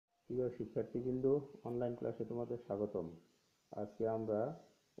প্রিয় শিক্ষার্থীবৃন্দ, অনলাইন ক্লাসে তোমাদের স্বাগতম। আজকে আমরা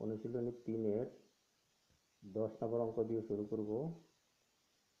অনুশীলনী 3-এর 10 নম্বর অঙ্ক দিয়ে শুরু করব।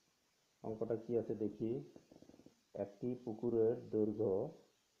 অঙ্কটা কি আছে দেখি। একটি পুকুরের দৈর্ঘ্য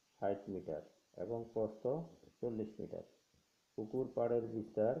 60 মিটার এবং প্রস্থ 40 মিটার। পুকুর পাড়ের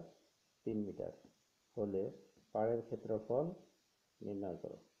বিস্তার 3 মিটার হলে পাড়ের ক্ষেত্রফল নির্ণয়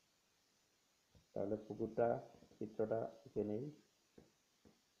করো। তাহলে চিত্রটা এঁকে নেই।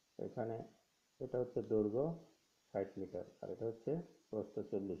 এখানে এটা হচ্ছে দৈর্ঘ্য 60 মিটার আর এটা হচ্ছে প্রস্থ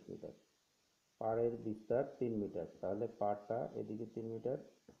 40 মিটার। পাড়ের বিস্তার 3 মিটার, তাহলে পাড়টা এদিকে 3 মিটার,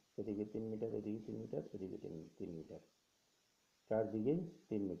 এদিকে 3 মিটার, এদিকে 3 মিটার, এদিকে 3 মিটার, চারদিকেই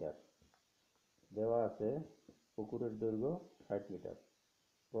 3 মিটার। দেওয়া আছে পুকুরের দৈর্ঘ্য 60 মিটার,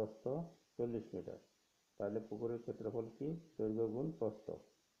 প্রস্থ 40 মিটার। তাহলে পুকুরের ক্ষেত্রফল কি? দৈর্ঘ্য গুণ প্রস্থ,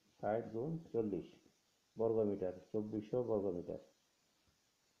 60 গুণ 40 বর্গমিটার, 2400 বর্গমিটার।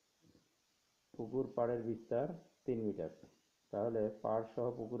 পুকুর পাড়ের বিস্তার 3 মিটার, তাহলে পাড় সহ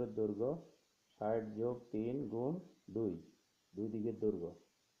পুকুরের দৈর্ঘ্য 60 যোগ 3 গুণ 2, দুই দিকের দৈর্ঘ্য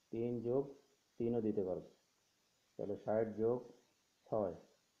 3 যোগ 3ও দিতে পারবে, তাহলে 60 যোগ 6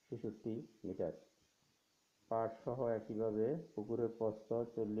 66 মিটার। পাড় সহ একইভাবে পুকুরের প্রস্থ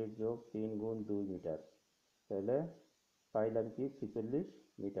 40 যোগ 3 গুণ 2 মিটার, তাহলে পাইলাম কি 46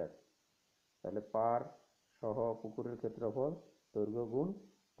 মিটার। তাহলে পাড় সহ পুকুরের ক্ষেত্রফল দৈর্ঘ্য গুণ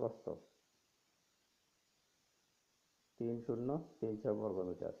প্রস্থ 3036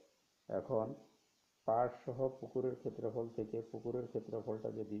 বর্গমিটার। এখন পাড় সহ পুকুরের ক্ষেত্রফল থেকে পুকুরের ক্ষেত্রফলটা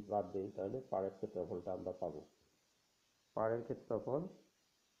যদি বাদ দেই তাহলে পাড়ের ক্ষেত্রফলটা আমরা পাবো। পাড়ের ক্ষেত্রফল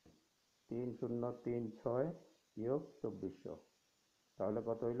 3036 বিয়োগ 2400, তাহলে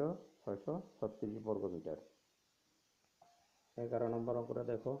কত হইল? 636 বর্গমিটার। 11 নম্বর অঙ্কটা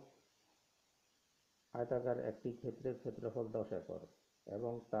দেখো। আয়তাকার একটি ক্ষেত্রের ক্ষেত্রফল 10 একর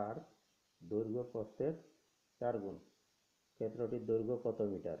এবং তার দৈর্ঘ্য প্রস্থের 4 গুণ। ক্ষেত্রটির দৈর্ঘ্য কত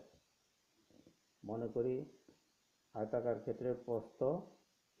মিটার? মনে করি আয়তাকার ক্ষেত্রের প্রস্থ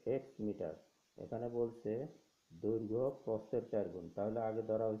x মিটার, এখানে বলছে দৈর্ঘ্য প্রস্থের 4 গুণ, তাহলে আগে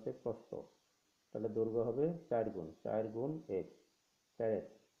ধরা হয়েছে প্রস্থ, তাহলে দৈর্ঘ্য হবে 4 গুণ, 4 গুণ x, 4x।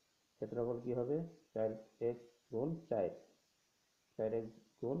 ক্ষেত্রফল কি হবে? 4x গুণ 4, 4x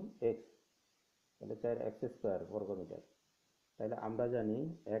গুণ x, তাহলে 4x স্কোয়ার বর্গমিটার। তাহলে আমরা জানি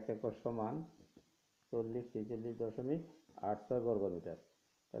 1 একর সমান 4046.86 বর্গমিটার।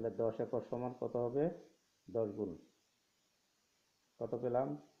 তাহলে 10 একর সমান কত হবে? 10 গুণ, কত পেলাম?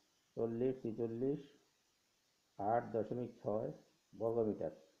 4046.86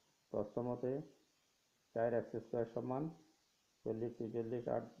 বর্গমিটার। প্রস্থ মতে 4x স্কোয়ার সমান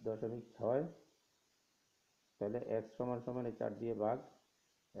 4046.86, তাহলে x সমান সমান এই 4 দিয়ে ভাগ,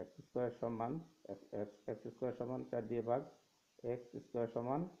 x স্কোয়ার সমান 4 দিয়ে ভাগ, x স্কোয়ার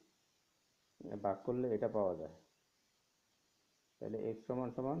সমান ভাগ করলে এটা পাওয়া যায়, তাহলে x সমান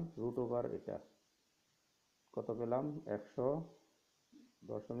সমান রুট ওভার এটা, কত পেলাম?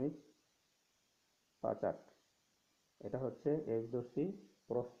 100.58। এটা হচ্ছে x দর্শী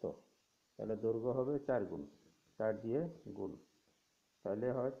প্রস্থ, তাহলে দৈর্ঘ্য হবে 4 গুণ, 4 দিয়ে গুণ, তাহলে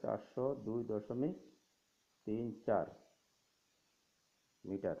হয় 402.34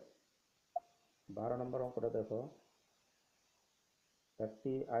 মিটার। 12 নম্বর অঙ্কটা দেখো।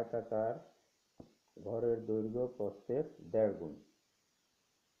 একটি আয়তাকার ঘরের দৈর্ঘ্য প্রস্থের 1.5 গুণ,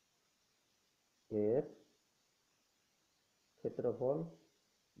 এর ক্ষেত্রফল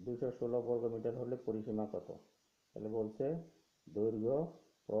 216 বর্গমিটার হলে পরিসীমা কত? তাহলে বলছে দৈর্ঘ্য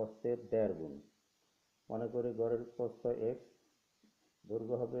প্রস্থের 1.5 গুণ। মনে করি ঘরের প্রস্থ x,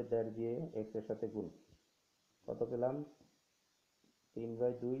 দৈর্ঘ্য হবে 1.5 দিয়ে x এর সাথে গুণ, কত পেলাম?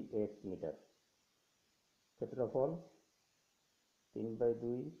 3/2 x মিটার। ক্ষেত্রফল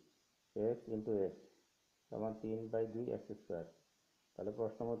 3/2 x ইন্টু x সমান 3/2 x স্কোয়ার। তাহলে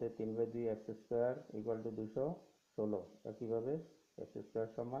প্রশ্ন মতে 3/2 x স্কোয়ার ইকুয়াল টু 216। একইভাবে x স্কোয়ার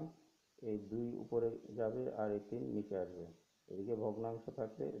সমান এই 2 উপরে যাবে আর এই 3 নিচে আসবে, এদিকে ভগ্নাংশ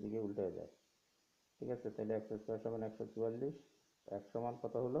থাকলে এদিকে উল্টে যায়, ঠিক আছে? তাহলে x স্কোয়ার সমান 144, x সমান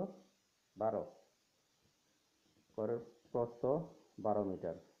কত হলো? 12। ঘরের প্রস্থ 12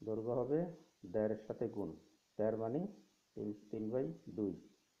 মিটার, দৈর্ঘ্য হবে 1.5 এর সাথে গুণ, 1.5 মানে 3/2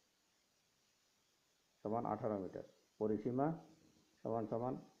 সমান 18 মিটার। পরিসীমা সমান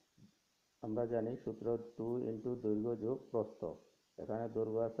সমান আমরা জানি সূত্র 2 ইন্টু দৈর্ঘ্য যোগ প্রস্থ, এখানে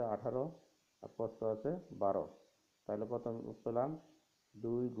দৈর্ঘ্য আছে 18 আর প্রস্থ আছে 12, তাহলে কত পেলাম?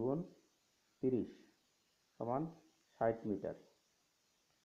 2 গুণ 30 সমান 60 মিটার।